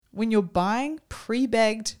when you're buying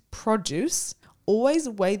pre-bagged produce, always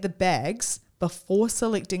weigh the bags before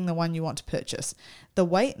selecting the one you want to purchase. The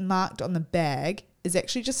weight marked on the bag is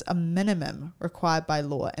actually just a minimum required by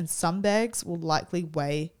law, and some bags will likely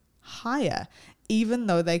weigh higher, even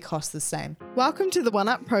though they cost the same. Welcome to the One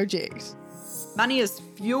Up Project. Money is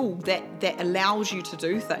fuel that allows you to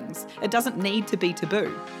do things. It doesn't need to be taboo.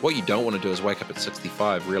 What you don't want to do is wake up at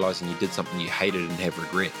 65 realising you did something you hated and have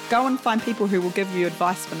regret. Go and find people who will give you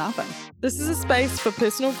advice for nothing. This is a space for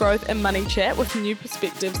personal growth and money chat with new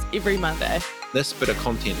perspectives every Monday. This bit of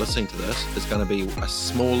content, listening to this, is going to be a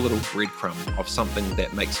small little breadcrumb of something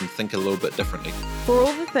that makes them think a little bit differently. For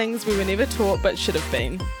all the things we were never taught but should have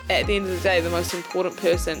been. At the end of the day, the most important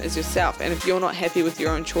person is yourself, and if you're not happy with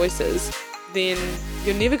your own choices, then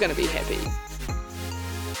you're never going to be happy.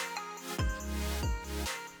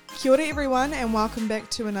 Kia ora everyone, and welcome back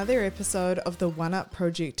to another episode of the One Up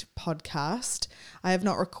Project podcast. I have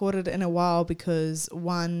not recorded in a while because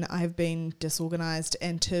 1, I have been disorganized,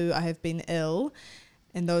 and 2, I have been ill,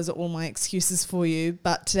 and those are all my excuses for you.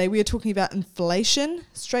 But today we are talking about inflation,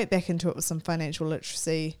 straight back into it with some financial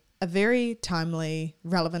literacy, a very timely,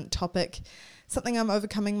 relevant topic, something I'm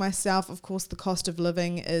overcoming myself. Of course, the cost of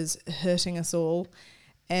living is hurting us all,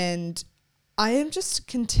 and I am just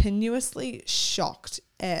continuously shocked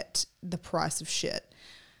at the price of shit.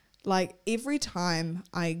 Like, every time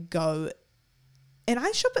I go, and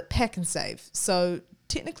I shop at Pack and Save, so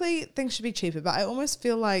technically things should be cheaper, but I almost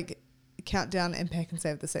feel like Countdown and Pack and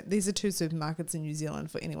Save the same. These are 2 supermarkets in New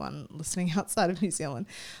Zealand for anyone listening outside of New Zealand.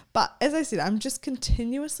 But as I said, I'm just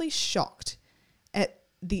continuously shocked at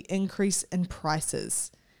the increase in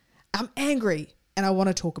prices. I'm angry and I want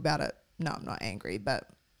to talk about it. No, I'm not angry, but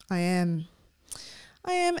I am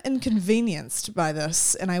inconvenienced by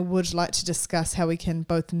this, and I would like to discuss how we can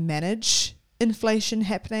both manage inflation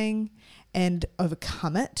happening and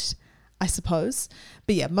overcome it, I suppose.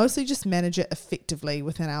 But yeah, mostly just manage it effectively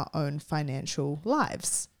within our own financial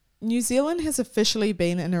lives. New Zealand has officially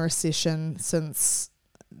been in a recession since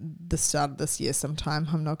the start of this year sometime.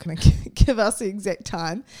 I'm not going to give us the exact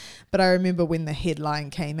time, but I remember when the headline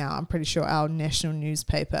came out, I'm pretty sure our national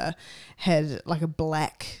newspaper had like a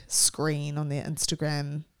black screen on their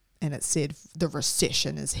Instagram and it said the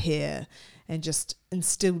recession is here, and just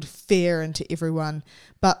instilled fear into everyone.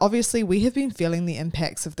 But obviously we have been feeling the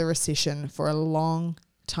impacts of the recession for a long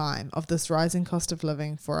time, of this rising cost of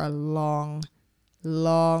living for a long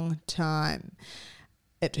time.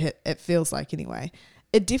 It feels like, anyway.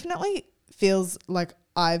 It definitely feels like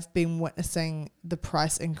I've been witnessing the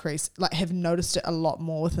price increase, like have noticed it a lot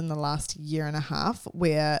more within the last year and a half,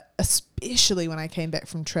 where especially when I came back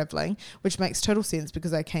from traveling, which makes total sense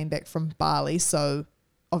because I came back from Bali, so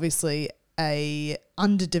obviously a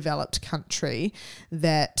underdeveloped country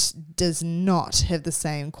that does not have the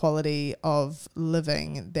same quality of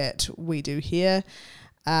living that we do here.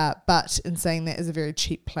 But in saying that, is a very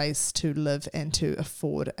cheap place to live and to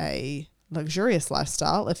afford a luxurious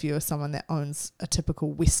lifestyle if you're someone that owns a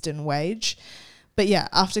typical Western wage. But yeah,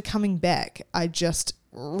 after coming back, I just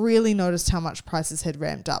really noticed how much prices had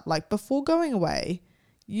ramped up. Like, before going away,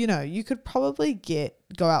 you know, you could probably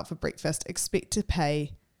go out for breakfast, expect to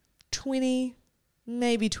pay $20,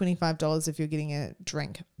 maybe $25 if you're getting a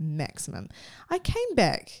drink maximum. I came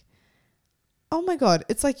back, oh my God,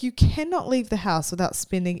 it's like you cannot leave the house without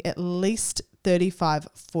spending at least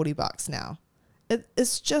 $35-40 now.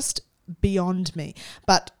 It's just beyond me.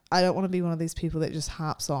 But I don't want to be one of these people that just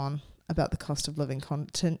harps on about the cost of living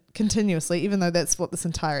continuously, even though that's what this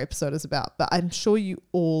entire episode is about. But I'm sure you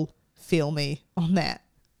all feel me on that.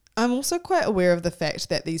 I'm also quite aware of the fact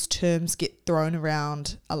that these terms get thrown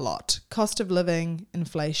around a lot. Cost of living,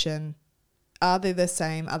 inflation, are they the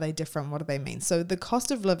same? Are they different? What do they mean? So the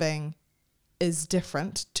cost of living is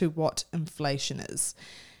different to what inflation is.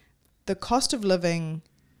 The cost of living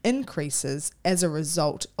increases as a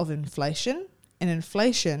result of inflation, and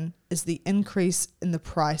inflation is the increase in the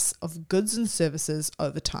price of goods and services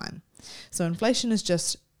over time. So inflation is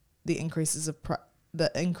just the increase of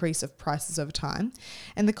prices over time,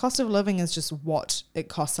 and the cost of living is just what it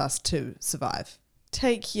costs us to survive.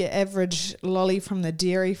 Take your average lolly from the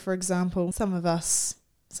dairy, for example. Some of us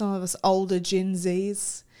older Gen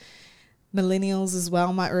Zs, millennials as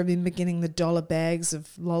well, might remember getting the dollar bags of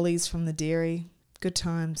lollies from the dairy. Good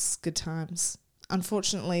times.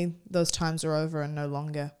 Unfortunately, those times are over and no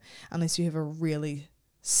longer, unless you have a really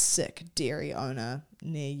sick dairy owner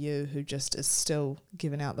near you who just is still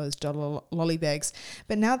giving out those dollar lolly bags.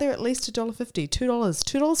 But now they're at least $1.50,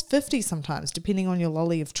 $2.50 sometimes, depending on your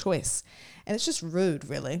lolly of choice. And it's just rude,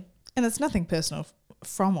 really. And it's nothing personal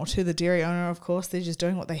from or to the dairy owner, of course. They're just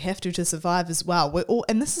doing what they have to survive as well. We're all,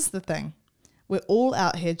 and this is the thing, we're all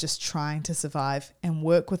out here just trying to survive and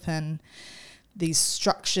work within these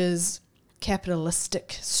structures,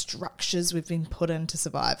 capitalistic structures we've been put in to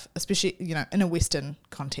survive, especially, in a Western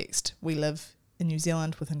context. We live in New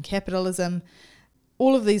Zealand within capitalism.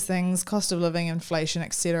 All of these things, cost of living, inflation,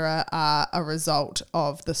 etc., are a result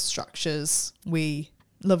of the structures we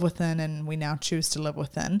live within and we now choose to live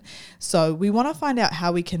within. So we want to find out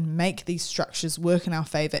how we can make these structures work in our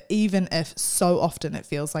favor, even if so often it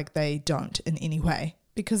feels like they don't in any way.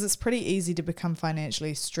 Because it's pretty easy to become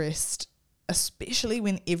financially stressed, especially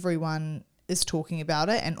when everyone is talking about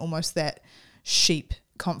it, and almost that sheep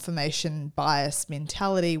confirmation bias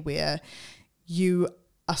mentality where you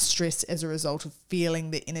are stressed as a result of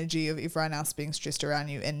feeling the energy of everyone else being stressed around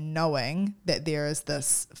you and knowing that there is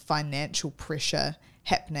this financial pressure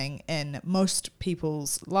happening in most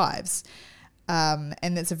people's lives.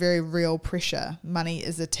 And that's a very real pressure. Money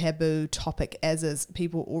is a taboo topic, as is.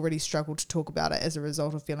 People already struggle to talk about it as a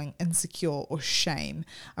result of feeling insecure or shame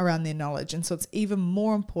around their knowledge. And so it's even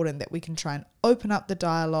more important that we can try and open up the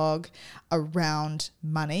dialogue around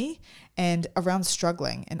money and around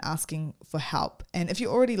struggling and asking for help. And if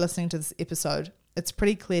you're already listening to this episode, it's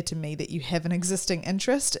pretty clear to me that you have an existing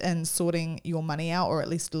interest in sorting your money out, or at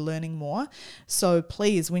least learning more. So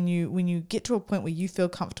please, when you get to a point where you feel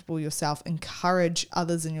comfortable yourself, encourage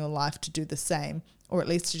others in your life to do the same, or at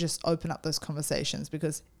least to just open up those conversations,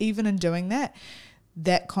 because even in doing that,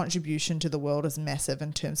 that contribution to the world is massive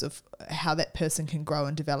in terms of how that person can grow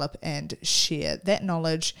and develop and share that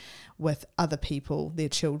knowledge with other people, their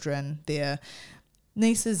children, their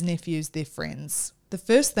nieces, nephews, their friends. The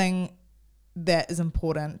first thing that is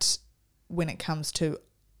important when it comes to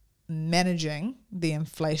managing the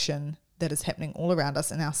inflation that is happening all around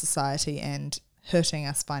us in our society and hurting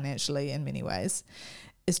us financially in many ways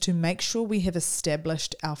is to make sure we have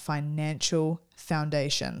established our financial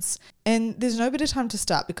foundations. And there's no better time to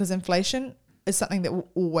start, because inflation is something that will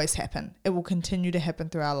always happen. It will continue to happen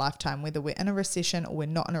through our lifetime, whether we're in a recession or we're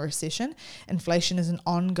not in a recession. Inflation is an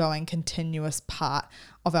ongoing, continuous part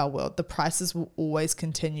of our world. The prices will always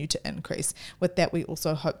continue to increase. With that, we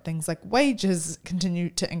also hope things like wages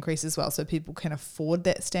continue to increase as well, so people can afford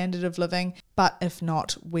that standard of living. But if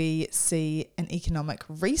not, we see an economic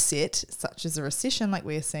reset, such as a recession like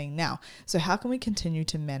we are seeing now. So how can we continue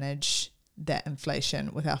to manage that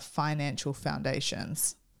inflation with our financial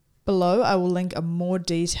foundations? Below, I will link a more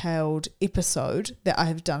detailed episode that I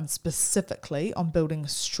have done specifically on building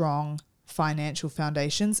strong financial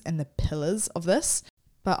foundations and the pillars of this.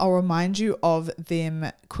 But I'll remind you of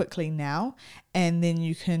them quickly now, and then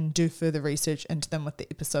you can do further research into them with the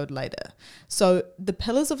episode later. So the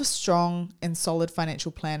pillars of a strong and solid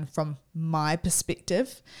financial plan, from my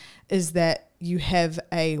perspective, is that you have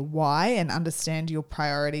a why and understand your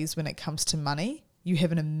priorities when it comes to money. You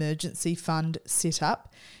have an emergency fund set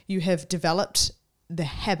up. You have developed the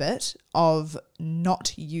habit of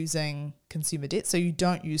not using consumer debt. So you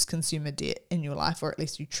don't use consumer debt in your life, or at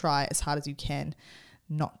least you try as hard as you can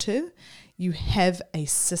not to. You have a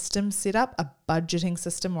system set up, a budgeting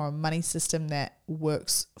system or a money system that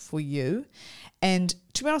works for you. And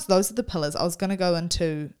to be honest, those are the pillars. I was going to go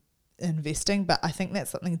into investing, but I think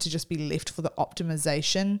that's something to just be left for the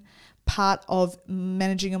optimization part of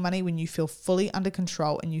managing your money. When you feel fully under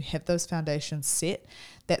control and you have those foundations set,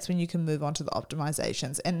 that's when you can move on to the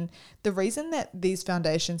optimizations. And the reason that these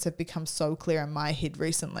foundations have become so clear in my head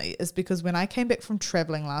recently is because when I came back from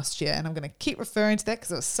traveling last year, and I'm going to keep referring to that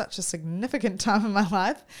because it was such a significant time in my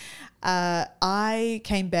life, I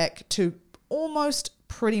came back to almost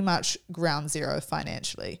pretty much ground zero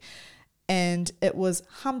financially. And it was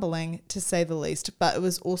humbling, to say the least, but it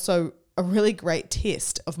was also a really great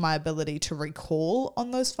test of my ability to recall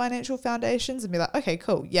on those financial foundations and be like, okay,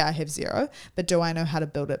 cool. Yeah, I have zero, but do I know how to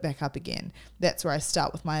build it back up again? That's where I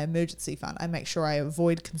start with my emergency fund. I make sure I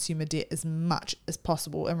avoid consumer debt as much as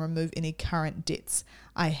possible and remove any current debts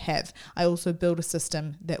I have. I also build a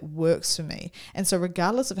system that works for me. And so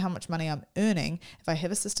regardless of how much money I'm earning, if I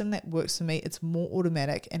have a system that works for me, it's more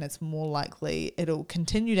automatic and it's more likely it'll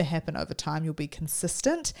continue to happen over time. You'll be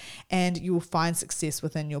consistent and you will find success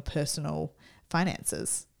within your personal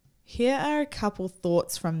finances. Here are a couple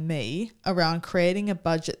thoughts from me around creating a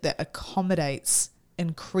budget that accommodates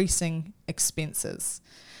increasing expenses.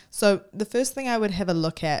 So the first thing I would have a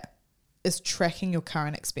look at is tracking your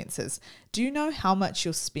current expenses. Do you know how much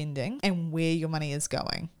you're spending and where your money is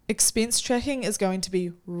going? Expense tracking is going to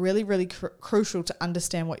be really, really crucial to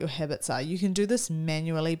understand what your habits are. You can do this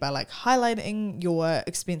manually by highlighting your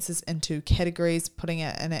expenses into categories, putting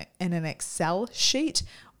it in an Excel sheet,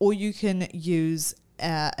 or you can use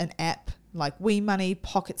an app like WeMoney,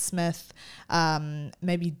 PocketSmith,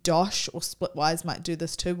 maybe Dosh or Splitwise might do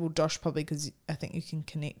this too. Well, Dosh probably, because I think you can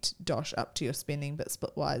connect Dosh up to your spending, but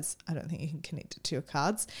Splitwise, I don't think you can connect it to your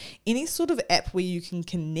cards. Any sort of app where you can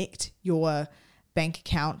connect your bank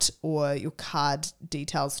account or your card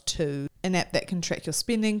details to an app that can track your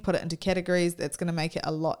spending, put it into categories, that's going to make it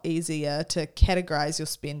a lot easier to categorize your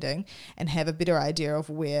spending and have a better idea of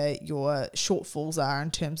where your shortfalls are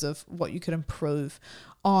in terms of what you could improve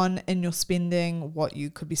on in your spending, what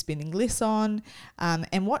you could be spending less on,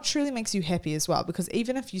 and what truly makes you happy as well. Because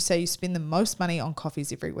even if you say you spend the most money on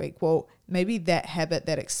coffees every week, well, maybe that habit,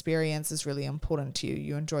 that experience is really important to you.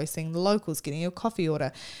 You enjoy seeing the locals, getting your coffee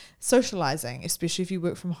order, socializing, especially if you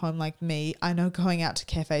work from home like me. I know going out to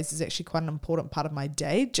cafes is actually quite an important part of my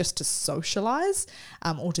day, just to socialize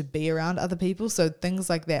or to be around other people. So things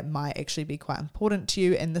like that might actually be quite important to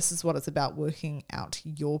you. And this is what it's about, working out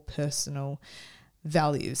your personal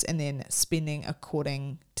values and then spending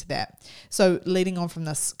according to that. So leading on from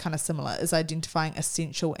this, kind of similar, is identifying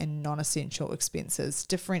essential and non-essential expenses,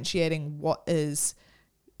 differentiating what is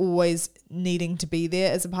always needing to be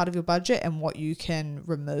there as a part of your budget and what you can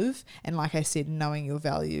remove. And like I said, knowing your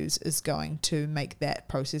values is going to make that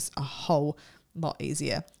process a whole lot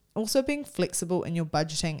easier. Also being flexible in your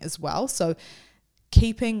budgeting as well. So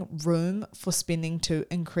keeping room for spending to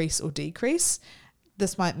increase or decrease.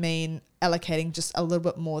 This might mean allocating just a little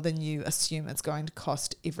bit more than you assume it's going to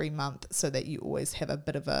cost every month so that you always have a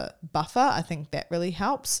bit of a buffer. I think that really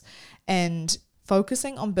helps. And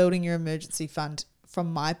focusing on building your emergency fund,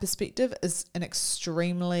 from my perspective, is an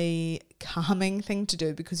extremely calming thing to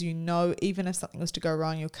do, because you know, even if something was to go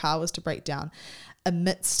wrong, your car was to break down,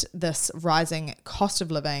 amidst this rising cost of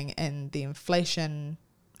living and the inflation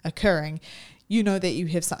occurring, you know that you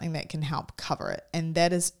have something that can help cover it. And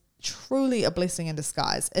that is truly a blessing in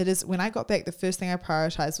disguise. It is. When I got back, the first thing I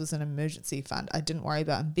prioritized was an emergency fund. I didn't worry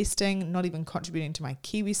about investing, not even contributing to my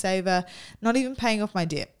KiwiSaver, not even paying off my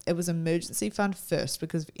debt. It was emergency fund first,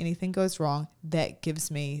 because if anything goes wrong, that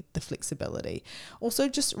gives me the flexibility. Also,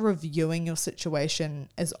 just reviewing your situation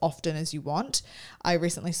as often as you want. I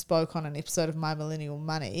recently spoke on an episode of My Millennial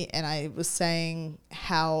Money, and I was saying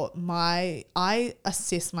how I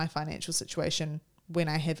assess my financial situation when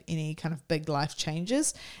I have any kind of big life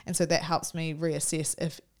changes. And so that helps me reassess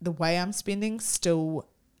if the way I'm spending still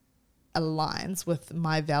aligns with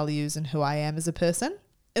my values and who I am as a person.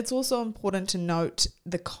 It's also important to note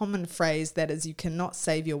the common phrase that is, you cannot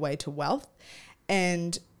save your way to wealth.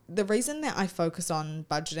 And the reason that I focus on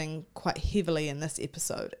budgeting quite heavily in this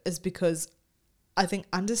episode is because I think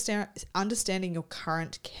understanding your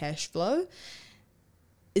current cash flow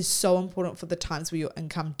is so important for the times where your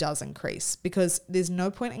income does increase, because there's no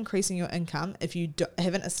point increasing your income if you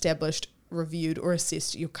haven't established, reviewed, or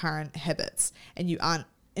assessed your current habits, and you aren't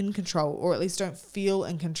in control, or at least don't feel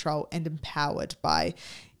in control and empowered by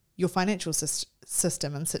your financial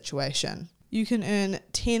system and situation. You can earn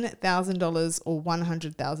 $10,000 or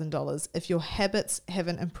 $100,000. If your habits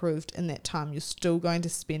haven't improved in that time, you're still going to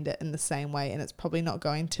spend it in the same way, and it's probably not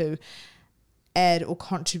going to add or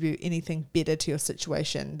contribute anything better to your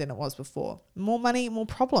situation than it was before. More money, more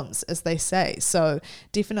problems, as they say. So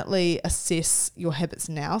definitely assess your habits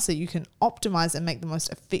now so you can optimize and make the most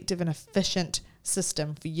effective and efficient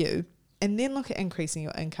system for you. And then look at increasing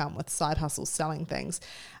your income with side hustles, selling things,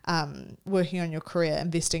 working on your career,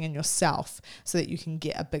 investing in yourself so that you can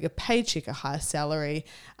get a bigger paycheck, a higher salary.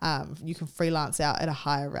 You can freelance out at a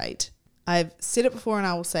higher rate. I've said it before and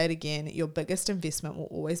I will say it again, your biggest investment will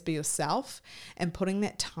always be yourself, and putting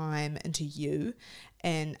that time into you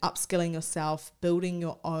and upskilling yourself, building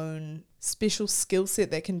your own special skill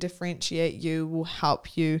set that can differentiate you will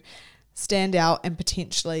help you stand out and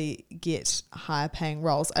potentially get higher paying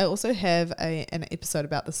roles. I also have an episode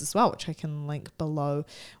about this as well, which I can link below,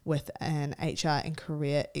 with an HR and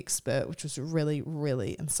career expert, which was really,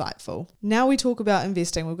 really insightful. Now we talk about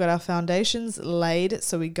investing. We've got our foundations laid,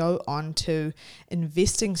 so we go on to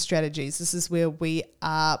investing strategies. This is where we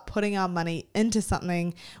are putting our money into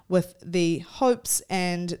something with the hopes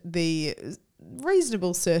and the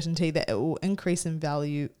reasonable certainty that it will increase in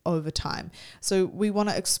value over time. So we want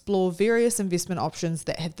to explore various investment options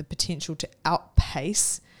that have the potential to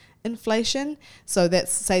outpace inflation. So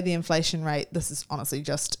that's, say, the inflation rate. This is honestly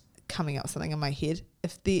just coming up with something in my head.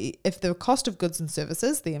 If the cost of goods and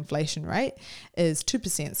services, the inflation rate, is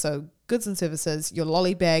 2%, so goods and services, your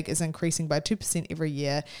lolly bag is increasing by 2% every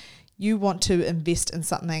year, you want to invest in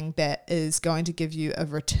something that is going to give you a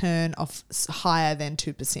return of higher than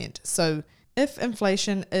 2%. So If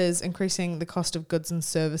inflation is increasing the cost of goods and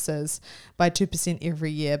services by 2%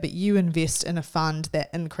 every year, but you invest in a fund that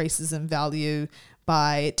increases in value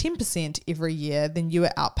by 10% every year, then you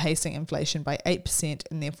are outpacing inflation by 8%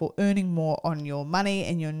 and therefore earning more on your money,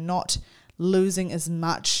 and you're not losing as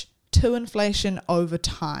much to inflation over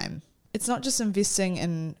time. It's not just investing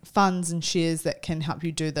in funds and shares that can help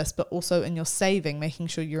you do this, but also in your saving, making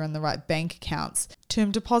sure you're in the right bank accounts.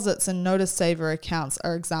 Term deposits and notice saver accounts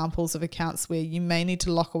are examples of accounts where you may need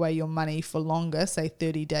to lock away your money for longer, say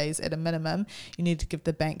 30 days at a minimum. You need to give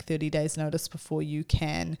the bank 30 days notice before you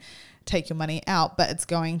can take your money out, but it's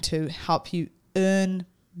going to help you earn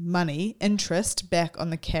money, interest back on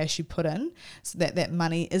the cash you put in, so that that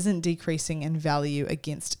money isn't decreasing in value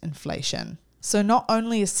against inflation. So not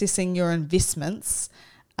only assessing your investments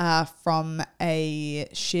from a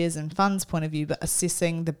shares and funds point of view, but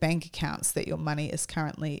assessing the bank accounts that your money is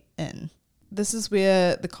currently in. This is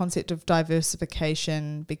where the concept of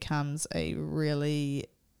diversification becomes a really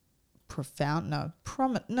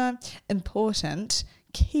important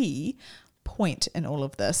key point in all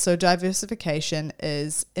of this. So diversification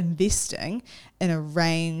is investing in a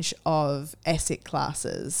range of asset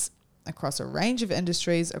classes across a range of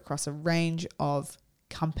industries, across a range of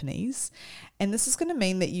companies. And this is going to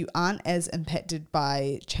mean that you aren't as impacted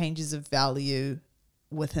by changes of value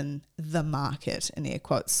within the market, in air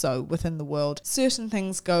quotes. So within the world, certain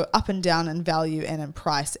things go up and down in value and in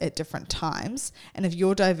price at different times. And if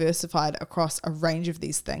you're diversified across a range of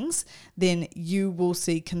these things, then you will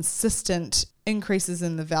see consistent increases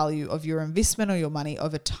in the value of your investment or your money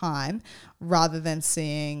over time, rather than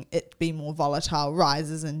seeing it be more volatile,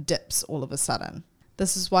 rises and dips all of a sudden.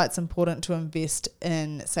 This is why it's important to invest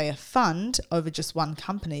in, say, a fund over just one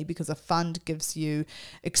company, because a fund gives you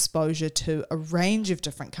exposure to a range of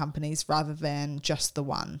different companies rather than just the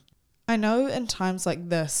one. I know in times like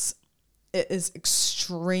this, it is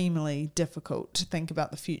extremely difficult to think about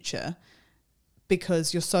the future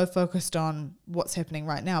because you're so focused on what's happening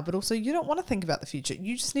right now, but also you don't want to think about the future.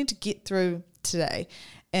 You just need to get through today.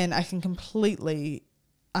 And I can completely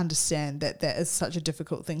understand that that is such a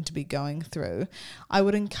difficult thing to be going through. I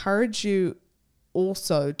would encourage you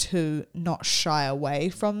also to not shy away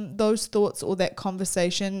from those thoughts or that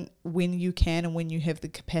conversation when you can and when you have the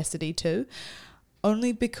capacity to,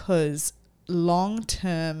 only because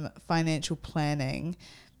long-term financial planning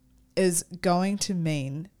is going to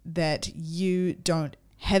mean that you don't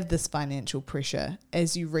have this financial pressure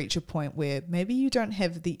as you reach a point where maybe you don't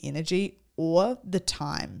have the energy or the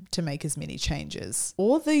time to make as many changes,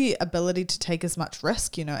 or the ability to take as much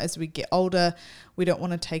risk. You know, as we get older, we don't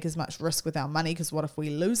want to take as much risk with our money because what if we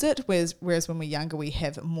lose it? Whereas when we're younger, we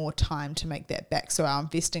have more time to make that back. So our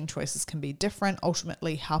investing choices can be different,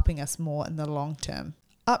 ultimately helping us more in the long term.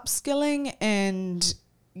 Upskilling and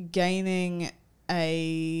gaining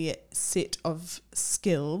a set of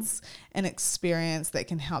skills and experience that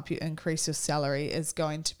can help you increase your salary is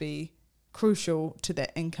going to be crucial to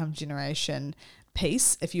that income generation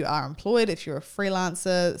piece. If you are employed, if you're a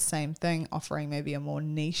freelancer, same thing. Offering maybe a more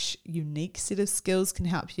niche, unique set of skills can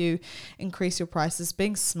help you increase your prices.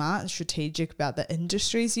 Being smart and strategic about the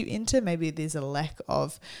industries you enter. Maybe there's a lack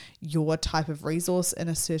of your type of resource in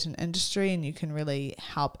a certain industry and you can really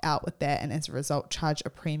help out with that, and as a result charge a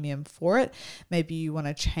premium for it. Maybe you want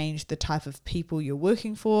to change the type of people you're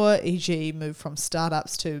working for, e.g. move from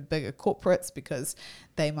startups to bigger corporates because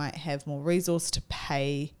they might have more resource to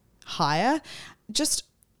pay higher. Just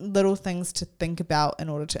little things to think about in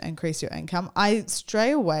order to increase your income. I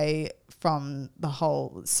stray away from the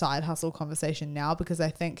whole side hustle conversation now because I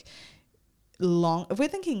think if we're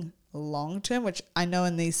thinking long term, which I know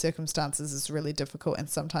in these circumstances is really difficult and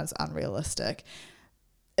sometimes unrealistic,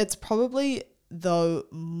 it's probably though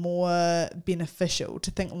more beneficial to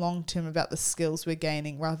think long term about the skills we're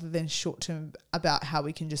gaining rather than short term about how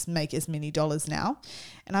we can just make as many dollars now.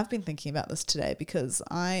 And I've been thinking about this today because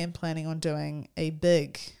I am planning on doing a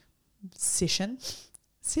big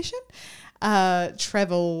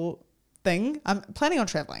travel thing. I'm planning on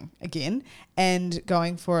traveling again and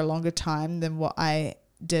going for a longer time than what I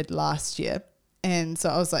did last year. And so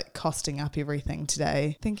I was like costing up everything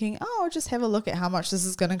today, thinking, I'll just have a look at how much this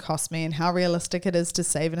is going to cost me and how realistic it is to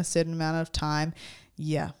save in a certain amount of time.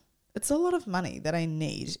 Yeah, it's a lot of money that I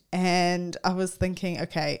need. And I was thinking,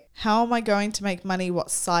 okay, how am I going to make money? What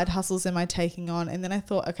side hustles am I taking on? And then I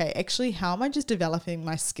thought, okay, actually, how am I just developing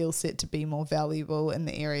my skill set to be more valuable in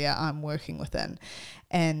the area I'm working within?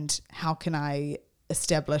 And how can I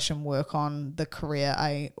establish and work on the career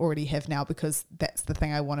I already have now, because that's the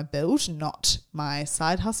thing I want to build, not my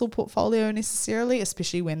side hustle portfolio necessarily,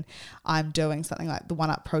 especially when I'm doing something like the One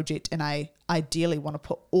Up project and I ideally want to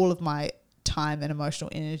put all of my time and emotional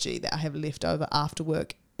energy that I have left over after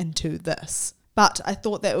work into this. But I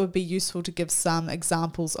thought that it would be useful to give some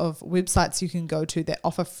examples of websites you can go to that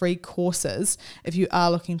offer free courses if you are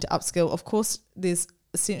looking to upskill. Of course, there's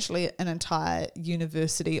essentially an entire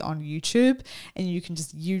university on YouTube, and you can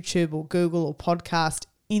just YouTube or Google or podcast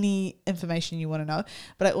any information you want to know.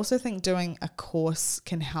 But I also think doing a course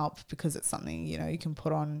can help because it's something, you know, you can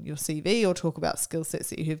put on your CV or talk about skill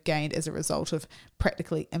sets that you have gained as a result of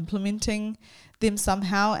practically implementing them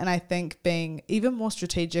somehow. And I think being even more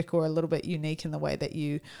strategic or a little bit unique in the way that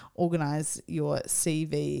you organize your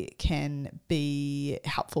CV can be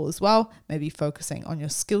helpful as well. Maybe focusing on your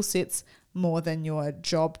skill sets more than your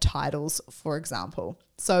job titles, for example.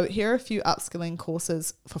 So here are a few upskilling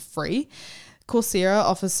courses for free. Coursera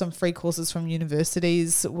offers some free courses from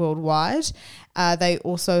universities worldwide. They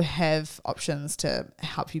also have options to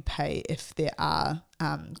help you pay if there are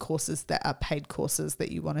courses that are paid courses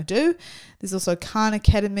that you want to do. There's also Khan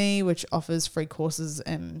Academy, which offers free courses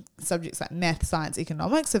in subjects like math, science,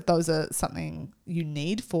 economics, if those are something you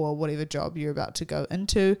need for whatever job you're about to go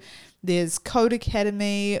into. There's Code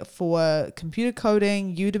Academy for computer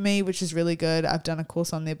coding, Udemy, which is really good. I've done a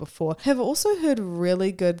course on there before. Have also heard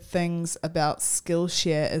really good things about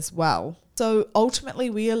Skillshare as well. So ultimately,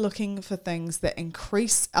 we are looking for things that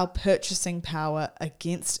increase our purchasing power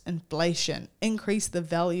against inflation, increase the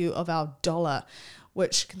value of our dollar,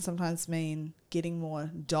 which can sometimes mean getting more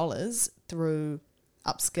dollars through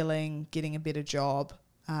upskilling, getting a better job,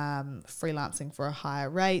 freelancing for a higher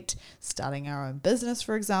rate, starting our own business,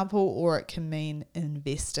 for example, or it can mean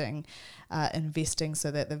investing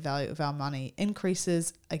so that the value of our money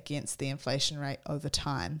increases against the inflation rate over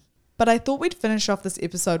time. But I thought we'd finish off this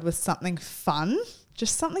episode with something fun,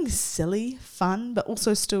 just something silly, fun, but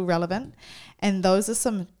also still relevant. And those are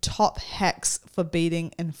some top hacks for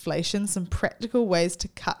beating inflation, some practical ways to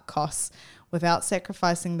cut costs without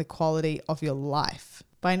sacrificing the quality of your life.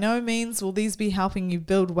 By no means will these be helping you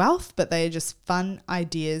build wealth, but they are just fun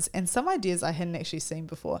ideas, and some ideas I hadn't actually seen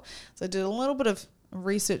before. So I did a little bit of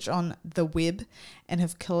research on the web and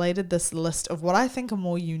have collated this list of what I think are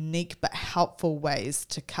more unique but helpful ways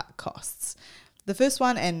to cut costs. The first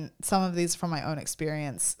one, and some of these are from my own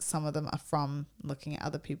experience, some of them are from looking at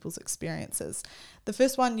other people's experiences. The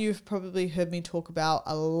first one you've probably heard me talk about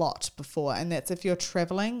a lot before, and that's if you're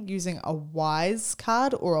traveling using a Wise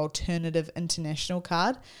card or alternative international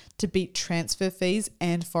card to beat transfer fees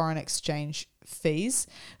and foreign exchange fees.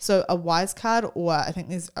 So a Wise card, or I think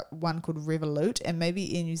there's one called Revolut, and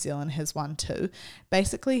maybe Air New Zealand has one too.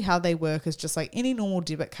 Basically how they work is just like any normal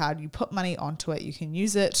debit card. You put money onto it, you can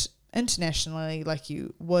use it internationally like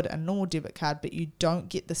you would a normal debit card, but you don't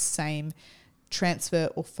get the same transfer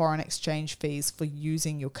or foreign exchange fees for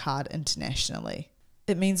using your card internationally.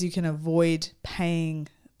 It means you can avoid paying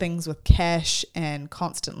things with cash and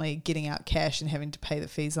constantly getting out cash and having to pay the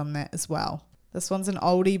fees on that as well. This one's an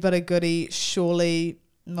oldie but a goodie. Surely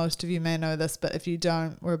most of you may know this, but if you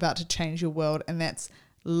don't, we're about to change your world, and that's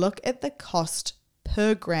look at the cost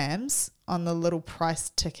per grams on the little price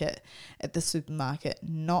ticket at the supermarket,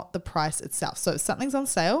 not the price itself. So if something's on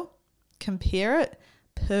sale, compare it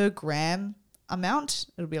per gram amount.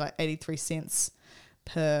 It'll be like 83 cents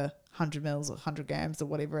per 100 mils or 100 grams or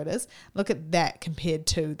whatever it is. Look at that compared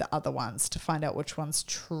to the other ones to find out which one's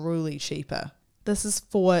truly cheaper. This is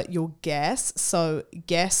for your gas. So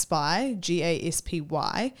Gaspy,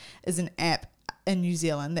 Gaspy, is an app in New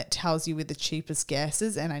Zealand that tells you where the cheapest gas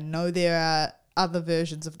is. And I know there are other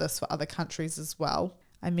versions of this for other countries as well.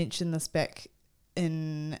 I mentioned this back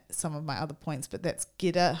in some of my other points, but that's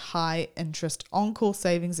get a high interest on-call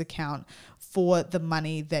savings account for the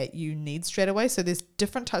money that you need straight away. So there's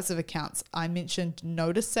different types of accounts. I mentioned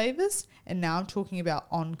notice savers, and now I'm talking about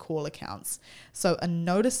on-call accounts. So a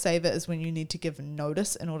notice saver is when you need to give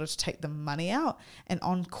notice in order to take the money out. An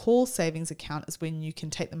on-call savings account is when you can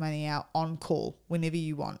take the money out on call whenever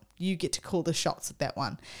you want. You get to call the shots at that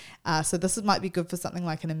one. So this might be good for something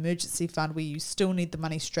like an emergency fund where you still need the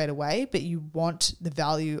money straight away, but you want the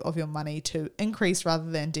value of your money to increase rather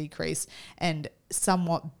than decrease and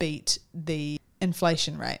somewhat beat the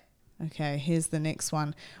inflation rate. Okay, here's the next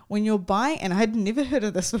one. When you're buying, and I had never heard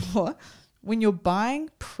of this before, when you're buying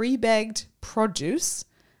pre-bagged produce,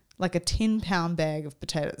 like a 10-pound bag of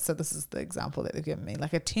potatoes. So this is the example that they've given me,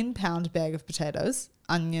 like a 10-pound bag of potatoes,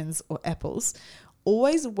 onions or apples.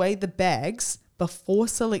 Always weigh the bags before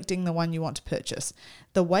selecting the one you want to purchase.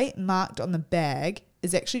 The weight marked on the bag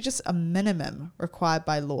is actually just a minimum required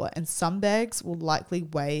by law, and some bags will likely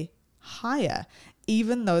weigh higher,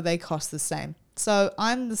 even though they cost the same. So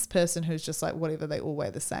I'm this person who's just like, whatever, they all weigh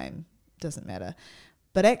the same, doesn't matter.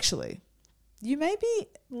 But actually, you may be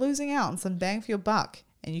losing out on some bang for your buck,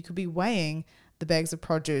 and you could be weighing the bags of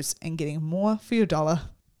produce and getting more for your dollar.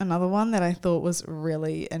 Another one that I thought was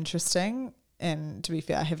really interesting, and to be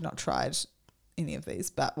fair, I have not tried any of these,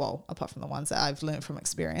 but well, apart from the ones that I've learned from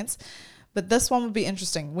experience. But this one would be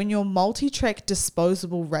interesting. When your multi-track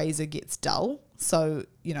disposable razor gets dull, so,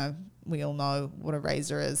 you know, we all know what a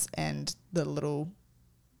razor is and the little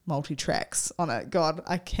multi-tracks on it. God,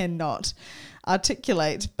 I cannot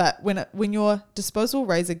articulate. But when your disposable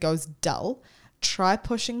razor goes dull, try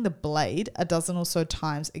pushing the blade a dozen or so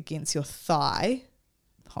times against your thigh,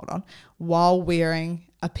 while wearing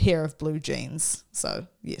a pair of blue jeans. So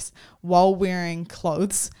yes, while wearing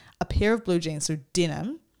clothes, a pair of blue jeans, so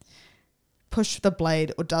denim, push the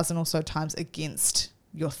blade a dozen or so times against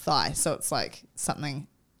your thigh. So it's like something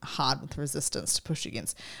hard with resistance to push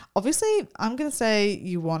against. Obviously, I'm going to say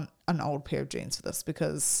you want an old pair of jeans for this,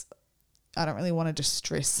 because I don't really want to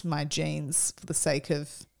distress my jeans for the sake of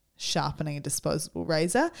sharpening a disposable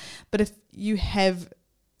razor. But if you have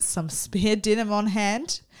some spare denim on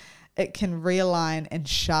hand, it can realign and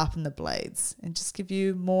sharpen the blades and just give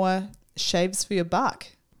you more shaves for your buck.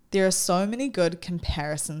 There are so many good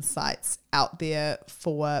comparison sites out there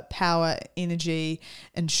for power, energy,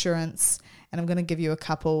 insurance, and I'm going to give you a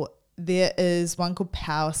couple. There is one called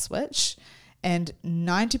Power Switch, and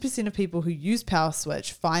 90% of people who use Power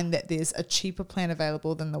Switch find that there's a cheaper plan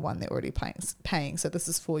available than the one they're already paying. So this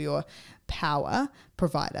is for your power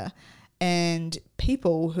provider. And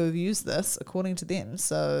people who have used this, according to them,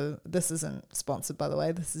 so this isn't sponsored, by the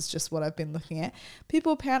way, this is just what I've been looking at,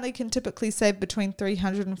 people apparently can typically save between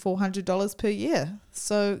 $300 and $400 per year.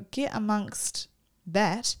 So get amongst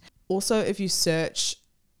that. Also, if you search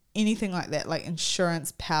anything like that, like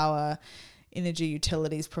insurance, power, energy,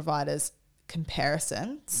 utilities providers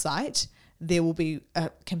comparison site, there will be a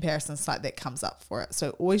comparison site that comes up for it. So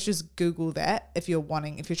always just Google that if you're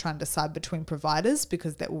trying to decide between providers,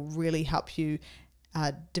 because that will really help you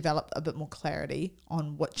develop a bit more clarity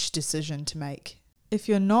on which decision to make. If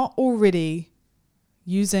you're not already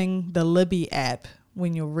using the Libby app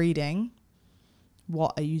when you're reading,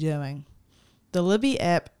 what are you doing? The Libby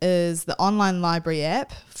app is the online library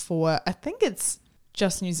app for, I think it's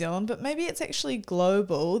just New Zealand, but maybe it's actually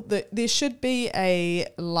global. There should be a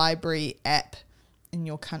library app in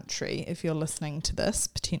your country, if you're listening to this,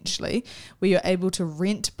 potentially, where you're able to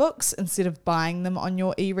rent books instead of buying them on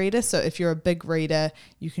your e-reader. So if you're a big reader,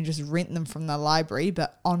 you can just rent them from the library,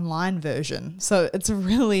 but online version. So it's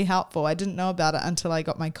really helpful. I didn't know about it until I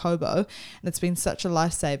got my Kobo, and it's been such a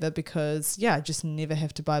lifesaver because, yeah, I just never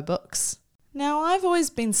have to buy books. Now, I've always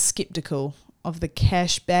been skeptical of the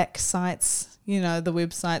cashback sites, you know, the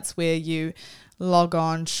websites where you log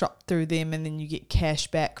on, shop through them, and then you get cash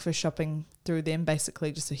back for shopping through them,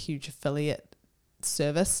 basically just a huge affiliate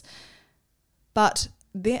service. But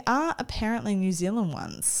there are apparently New Zealand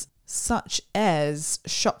ones, such as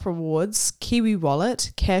Shop Rewards, Kiwi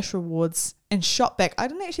Wallet, Cash Rewards, and Shopback. I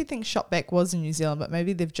didn't actually think Shopback was in New Zealand, but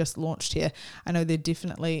maybe they've just launched here. I know they're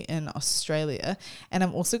definitely in Australia. And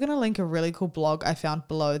I'm also going to link a really cool blog I found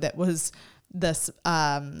below that was this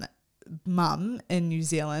mum in New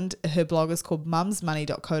Zealand. Her blog is called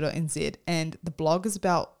mumsmoney.co.nz, and the blog is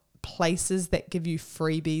about places that give you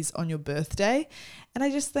freebies on your birthday. And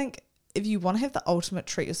I just think, if you want to have the ultimate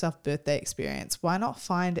treat yourself birthday experience, why not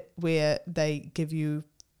find where they give you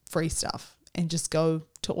free stuff and just go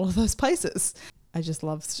to all of those places? I just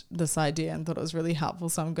loved this idea and thought it was really helpful,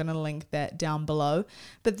 so I'm going to link that down below.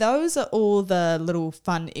 But those are all the little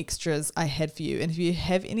fun extras I had for you. And if you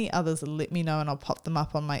have any others, let me know and I'll pop them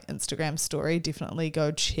up on my Instagram story. Definitely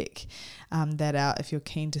go check that out if you're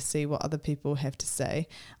keen to see what other people have to say.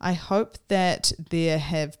 I hope that there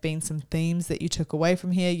have been some themes that you took away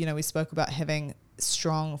from here. You know, we spoke about having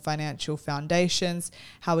strong financial foundations,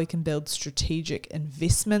 how we can build strategic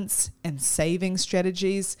investments and saving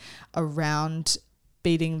strategies around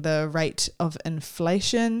beating the rate of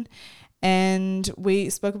inflation. And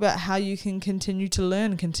we spoke about how you can continue to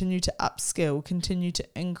learn, continue to upskill, continue to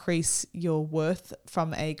increase your worth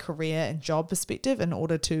from a career and job perspective in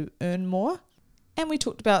order to earn more. And we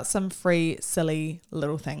talked about some free, silly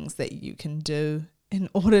little things that you can do in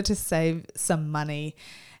order to save some money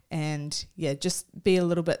and just be a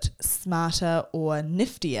little bit smarter or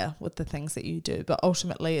niftier with the things that you do. But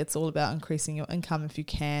ultimately, it's all about increasing your income if you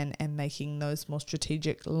can and making those more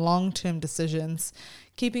strategic long-term decisions,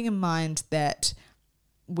 keeping in mind that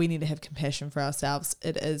we need to have compassion for ourselves.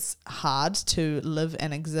 It is hard to live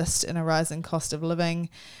and exist in a rising cost of living,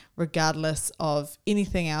 regardless of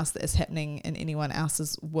anything else that is happening in anyone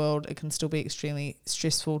else's world. It can still be extremely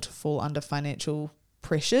stressful to fall under financial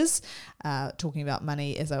pressures. Talking about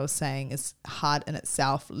money, as I was saying, is hard in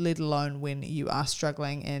itself, let alone when you are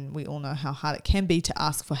struggling, and we all know how hard it can be to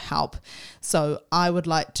ask for help. So I would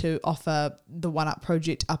like to offer the One Up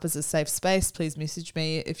Project up as a safe space. Please message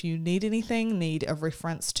me if you need anything, need a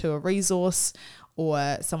reference to a resource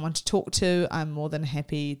or someone to talk to. I'm more than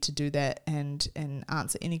happy to do that and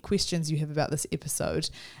answer any questions you have about this episode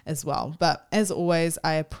as well. But as always,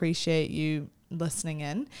 I appreciate you listening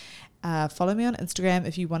in. Follow me on Instagram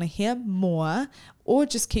if you want to hear more, or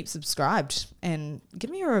just keep subscribed and give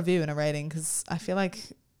me a review and a rating, because I feel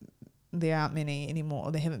like there aren't many anymore,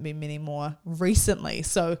 or there haven't been many more recently,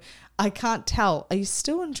 so I can't tell. Are you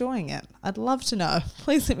still enjoying it? I'd love to know.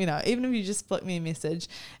 Please let me know. Even if you just flick me a message,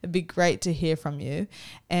 it'd be great to hear from you,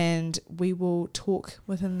 and we will talk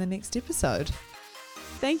within the next episode.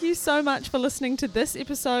 Thank you so much for listening to this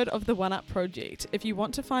episode of the One Up Project. If you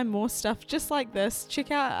want to find more stuff just like this,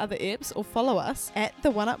 check out our other apps or follow us at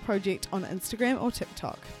the One Up Project on Instagram or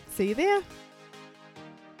TikTok. See you there.